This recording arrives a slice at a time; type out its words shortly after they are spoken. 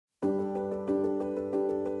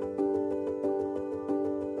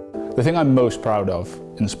The thing I'm most proud of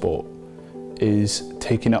in sport is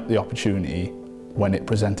taking up the opportunity when it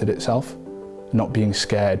presented itself, not being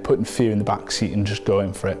scared, putting fear in the back seat and just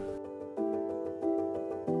going for it.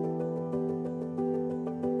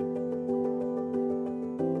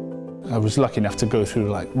 I was lucky enough to go through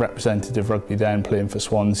like representative rugby then, playing for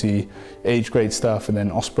Swansea, age grade stuff, and then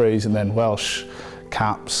Ospreys, and then Welsh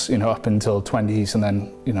caps, you know, up until 20s, and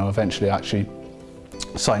then, you know, eventually actually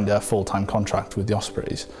signed a full-time contract with the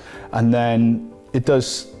Ospreys. And then it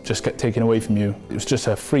does just get taken away from you. It was just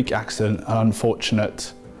a freak accident, an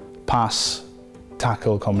unfortunate pass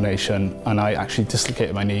tackle combination, and I actually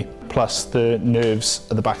dislocated my knee, plus the nerves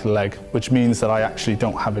at the back of the leg, which means that I actually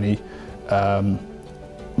don't have any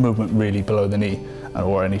movement really below the knee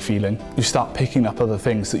or any feeling. You start picking up other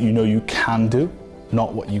things that you know you can do,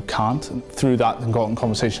 not what you can't. And through that, I got in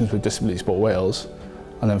conversations with Disability Sport Wales,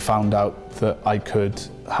 and then found out that I could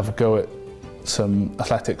have a go at some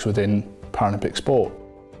athletics within Paralympic sport.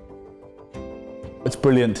 It's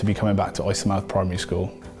brilliant to be coming back to Oystermouth Primary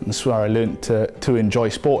School. And this is where I learned to enjoy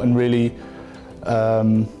sport and really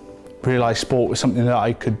realise sport was something that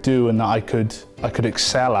I could do and that I could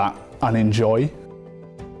excel at and enjoy.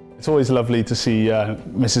 It's always lovely to see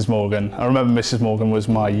Mrs. Morgan. I remember Mrs. Morgan was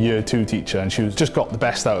my Year 2 teacher, and she just got the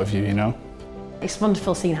best out of you, you know. It's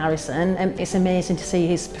wonderful seeing Harrison, and it's amazing to see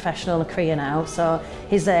his professional career now. So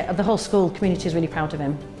the whole school community is really proud of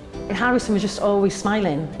him. And Harrison was just always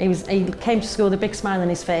smiling. He came to school with a big smile on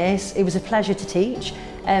his face. It was a pleasure to teach.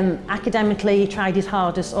 Academically, he tried his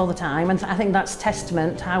hardest all the time, and I think that's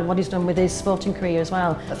testament to what he's done with his sporting career as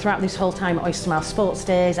well. Throughout this whole time at Oystermouth, sports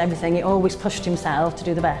days, everything, he always pushed himself to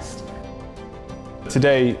do the best.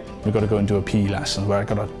 Today, we've got to go and do a PE lesson where I've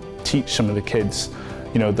got to teach some of the kids,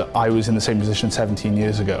 you know, that I was in the same position 17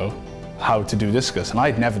 years ago, how to do discus, and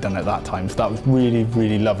I'd never done it at that time, so that was really,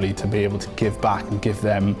 really lovely to be able to give back and give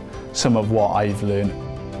them some of what I've learned.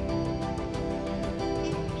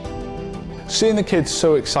 Seeing the kids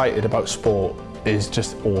so excited about sport is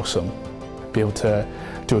just awesome. Be able to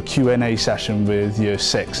do a Q&A session with Year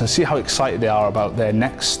 6 and see how excited they are about their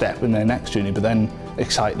next step in their next journey, but then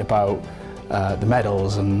excited about the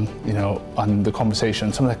medals and, you know, and the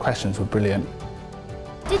conversation. Some of their questions were brilliant.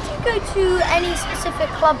 Did you go to any specific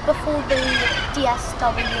club before the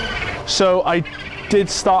DSW? So I did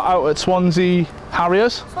start out at Swansea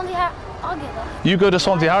Harriers. I'll get that. You go to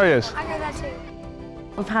Swansea Harriers? I go there too.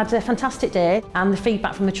 We've had a fantastic day, and the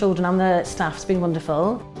feedback from the children and the staff has been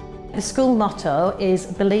wonderful. The school motto is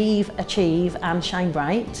believe, achieve and shine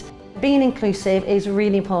bright. Being inclusive is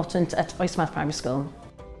really important at Oystermouth Primary School.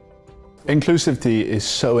 Inclusivity is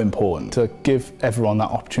so important to give everyone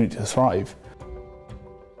that opportunity to thrive.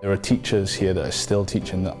 There are teachers here that are still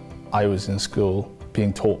teaching that I was in school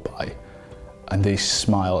being taught by, and they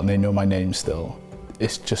smile and they know my name still.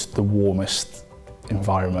 It's just the warmest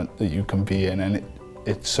environment that you can be in, and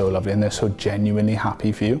it's so lovely, and they're so genuinely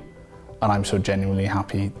happy for you, and I'm so genuinely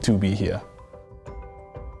happy to be here.